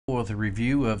with a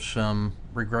review of some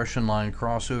regression line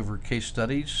crossover case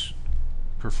studies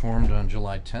performed on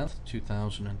July 10th,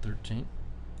 2013.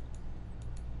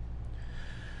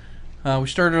 We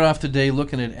started off today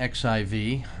looking at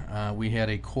XIV. We had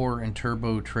a core and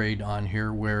turbo trade on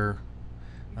here where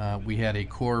we had a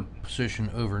core position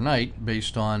overnight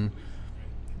based on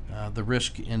the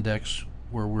risk index,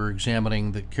 where we're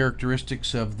examining the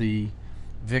characteristics of the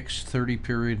VIX 30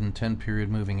 period and 10 period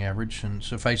moving average. And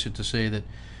suffice it to say that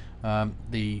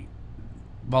the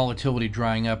volatility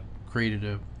drying up created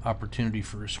an opportunity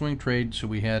for a swing trade, so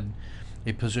we had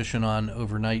a position on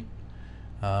overnight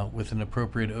with an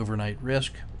appropriate overnight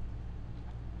risk.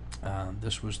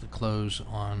 This was the close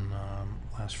on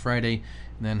last Friday,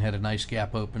 and then had a nice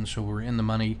gap open, so we're in the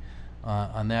money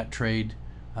on that trade.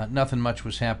 Nothing much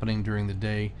was happening during the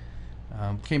day.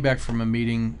 Came back from a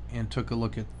meeting and took a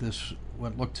look at this,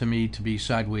 what looked to me to be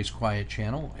sideways quiet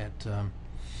channel at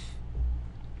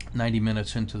 90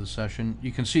 minutes into the session.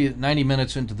 You can see at 90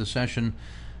 minutes into the session,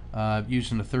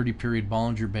 using the 30 period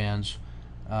Bollinger Bands,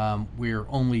 we're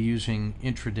only using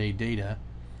intraday data,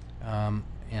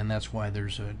 and that's why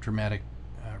there's a dramatic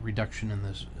reduction in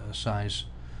the size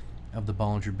of the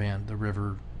Bollinger Band, the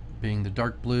river being the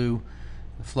dark blue,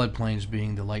 the floodplains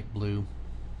being the light blue.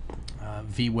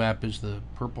 VWAP is the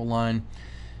purple line.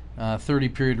 30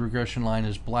 period regression line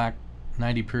is black.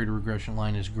 90 period regression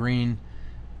line is green.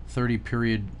 30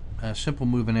 period simple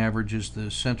moving average is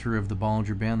the center of the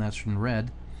Bollinger Band, that's in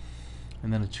red.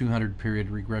 And then a 200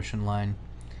 period regression line.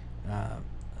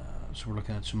 So we're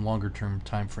looking at some longer term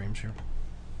time frames here.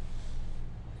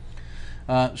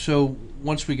 So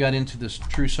once we got into this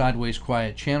true sideways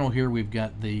quiet channel here, we've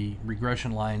got the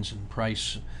regression lines and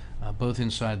price both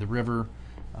inside the river.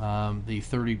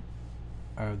 The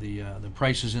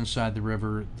price is inside the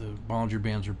river. The Bollinger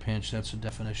Bands are pinched. That's the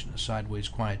definition of sideways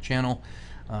quiet channel.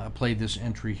 I played this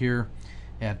entry here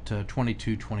at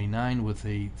 22.29 with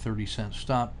a 30-cent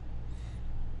stop,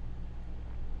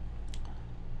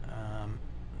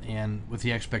 and with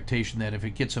the expectation that if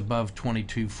it gets above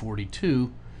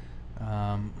 22.42,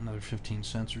 another 15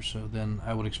 cents or so, then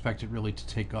I would expect it really to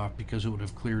take off because it would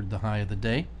have cleared the high of the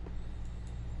day.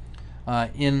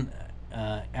 In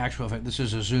actual effect, this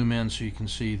is a zoom in so you can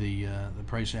see the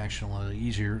price action a little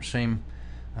easier. Same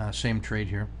trade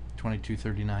here,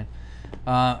 22.39.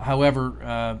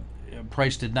 However,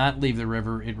 price did not leave the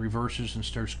river. It reverses and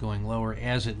starts going lower.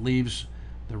 As it leaves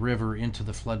the river into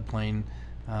the floodplain,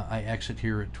 I exit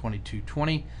here at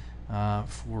 22.20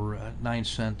 for a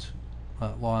 9-cent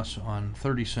loss on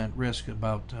 30-cent risk,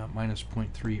 about minus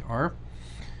 0.3 R.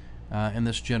 And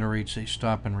this generates a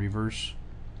stop and reverse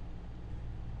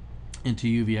into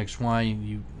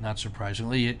UVXY. Not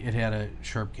surprisingly, it had a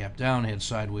sharp gap down, had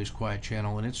sideways quiet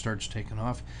channel, and it starts taking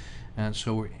off. And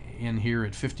so we're in here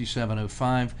at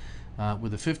 57.05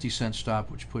 with a 50-cent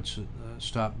stop, which puts a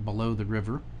stop below the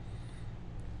river.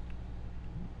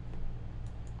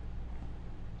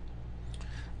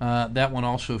 That one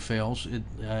also fails. It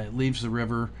leaves the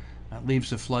river, leaves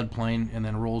the floodplain, and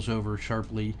then rolls over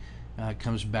sharply,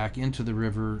 comes back into the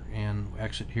river, and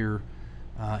exit here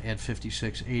at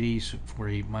 56.80 for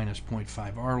a minus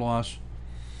 0.5 R loss.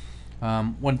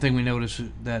 One thing we notice is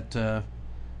that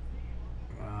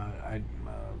I'm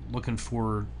looking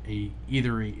for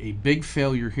either a big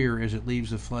failure here as it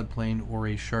leaves the floodplain or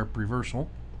a sharp reversal.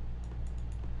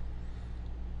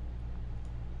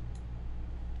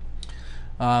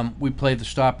 We played the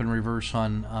stop and reverse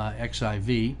on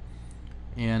XIV,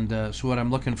 and so what I'm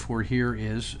looking for here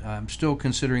is, I'm still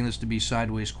considering this to be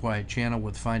sideways quiet channel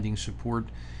with finding support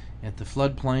at the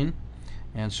floodplain,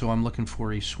 and so I'm looking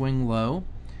for a swing low,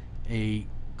 a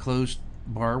closed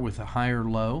bar with a higher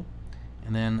low,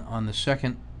 and then on the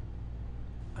second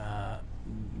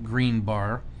green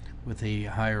bar with a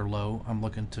higher low, I'm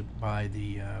looking to buy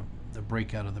the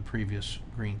breakout of the previous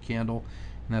green candle.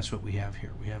 And that's what we have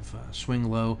here. We have swing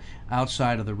low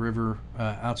outside of the river,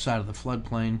 outside of the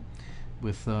floodplain,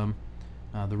 with the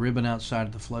ribbon outside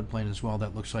of the floodplain as well.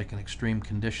 That looks like an extreme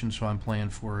condition, so I'm playing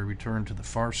for a return to the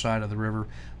far side of the river,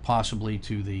 possibly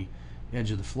to the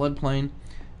edge of the floodplain.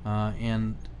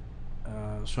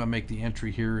 So I make the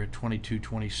entry here at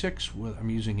 22.26. I'm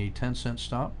using a 10-cent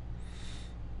stop.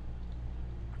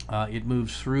 It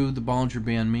moves through the Bollinger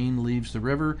Band mean, leaves the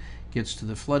river, gets to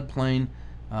the floodplain,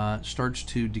 starts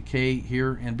to decay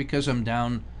here, and because I'm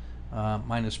down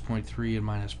minus 0.3 and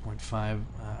minus 0.5,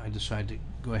 I decide to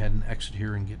go ahead and exit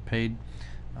here and get paid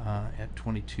at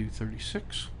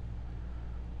 22.36.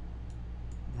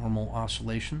 Normal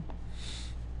oscillation.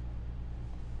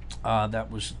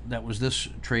 That was this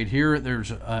trade here.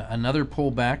 There's another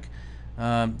pullback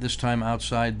this time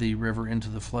outside the river into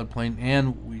the floodplain,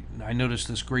 and I noticed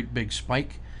this great big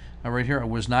spike right here. I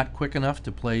was not quick enough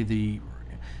to play the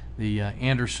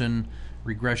Anderson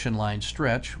regression line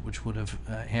stretch, which would have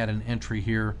had an entry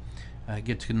here,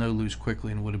 get to no lose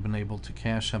quickly, and would have been able to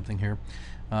cash something here.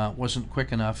 Wasn't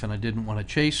quick enough, and I didn't want to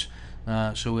chase,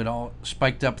 so it all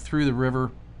spiked up through the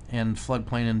river and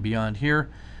floodplain and beyond here,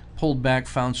 pulled back,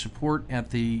 found support at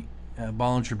the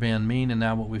Bollinger Band mean, and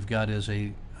now what we've got is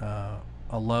a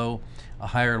low, a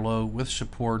higher low with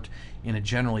support in a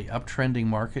generally uptrending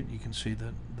market. You can see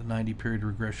that the 90-period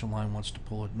regression line wants to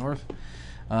pull it north.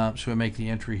 So we make the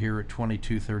entry here at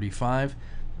 22.35.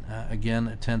 Again,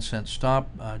 a 10-cent stop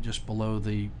just below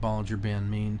the Bollinger Band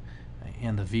mean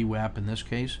and the VWAP in this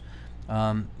case.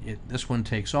 This one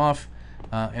takes off,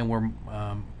 and we're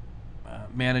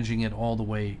managing it all the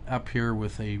way up here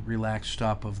with a relaxed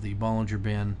stop of the Bollinger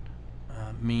Band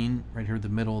mean right here in the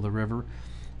middle of the river.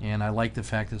 And I like the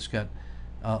fact that it's got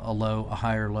a low, a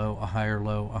higher low, a higher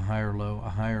low, a higher low, a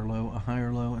higher low, a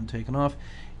higher low, and taken off.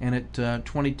 And at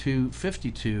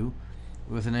 22.52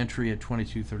 with an entry at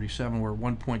 22.37, we're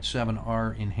 1.7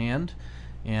 R in hand,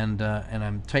 and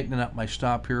I'm tightening up my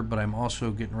stop here, but I'm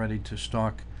also getting ready to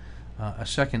stalk a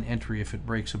second entry if it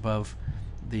breaks above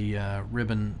the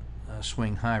ribbon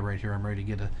swing high right here. I'm ready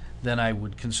to get then I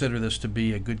would consider this to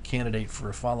be a good candidate for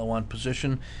a follow-on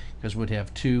position, because we'd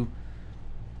have 2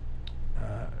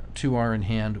 R in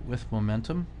hand with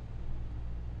momentum.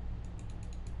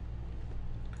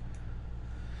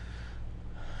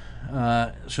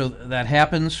 So that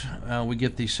happens. We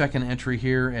get the second entry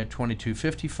here at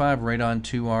 22.55, right on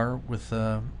 2R with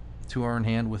 2R in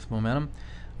hand with momentum.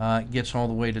 Gets all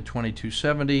the way to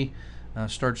 22.70,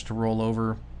 starts to roll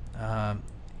over.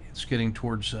 It's getting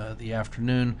towards the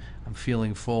afternoon. I'm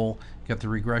feeling full. Got the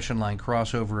regression line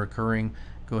crossover occurring.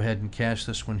 Go ahead and cash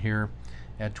this one here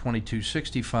at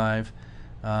 22.65.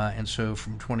 And so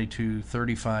from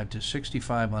 22.35 to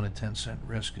 65 on a 10-cent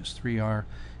risk is 3R.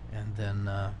 And then,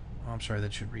 I'm sorry,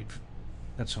 that should read,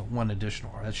 that's one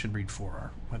additional R. That should read 4R,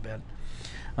 my bad.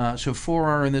 So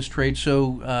 4R in this trade.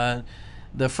 So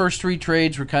the first 3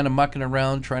 trades were kind of mucking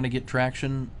around, trying to get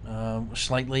traction,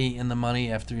 slightly in the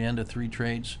money after the end of 3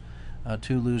 trades.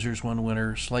 2 losers, 1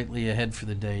 winner, slightly ahead for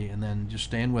the day, and then just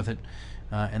staying with it.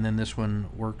 And then this one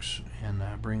works and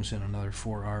brings in another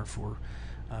 4R for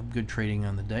good trading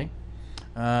on the day.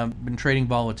 Been trading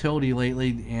volatility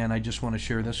lately, and I just want to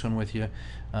share this one with you.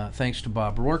 Thanks to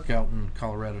Bob Rourke out in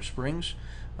Colorado Springs.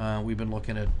 We've been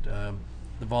looking at the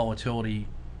volatility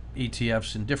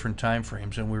ETFs in different time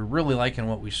frames, and we're really liking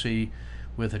what we see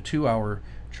with a 2-hour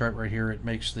chart right here. It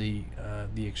makes the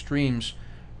extremes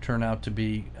turn out to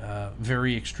be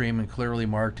very extreme and clearly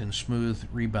marked and smooth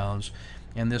rebounds.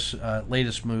 And this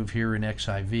latest move here in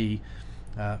XIV,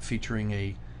 featuring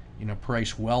a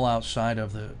price well outside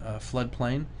of the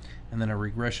floodplain, and then a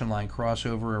regression line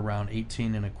crossover around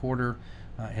 18.25,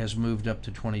 has moved up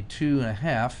to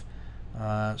 22.5.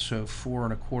 So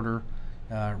 4.25,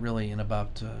 really in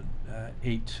about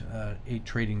 8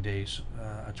 trading days,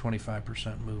 a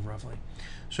 25% move roughly.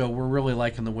 So we're really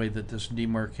liking the way that this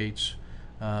demarcates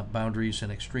boundaries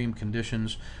and extreme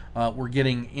conditions. We're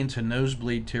getting into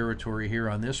nosebleed territory here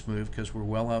on this move because we're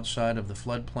well outside of the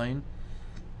floodplain.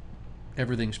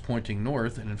 Everything's pointing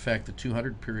north, and in fact the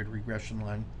 200-period regression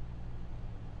line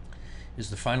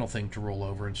is the final thing to roll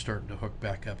over and starting to hook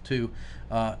back up too.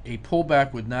 A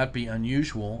pullback would not be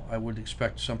unusual. I would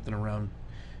expect something around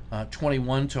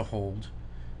 21 to hold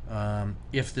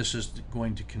if this is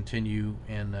going to continue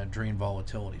and drain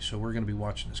volatility. So we're going to be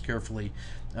watching this carefully,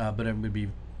 but it would be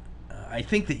I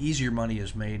think the easier money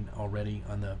is made already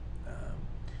on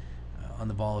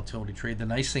the volatility trade. The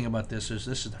nice thing about this is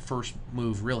the first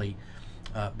move really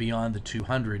beyond the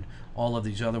 200. All of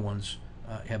these other ones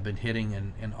have been hitting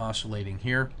and oscillating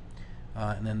here,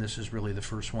 and then this is really the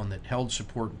first one that held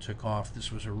support and took off.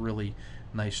 This was a really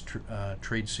nice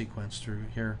trade sequence through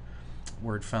here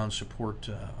where it found support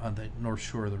on the north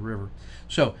shore of the river.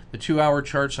 So the 2-hour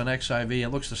charts on XIV, it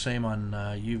looks the same on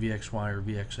UVXY or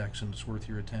VXX, and it's worth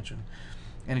your attention.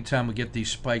 Anytime we get these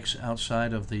spikes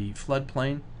outside of the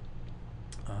floodplain,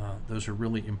 those are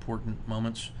really important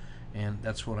moments, and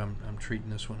that's what I'm treating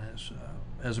this one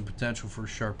as a potential for a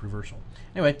sharp reversal.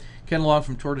 Anyway, Ken Long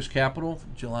from Tortoise Capital.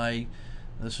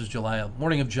 This is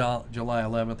morning of July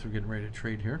 11th. We're getting ready to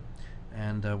trade here,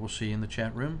 and we'll see you in the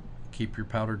chat room. Keep your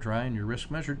powder dry and your risk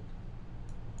measured.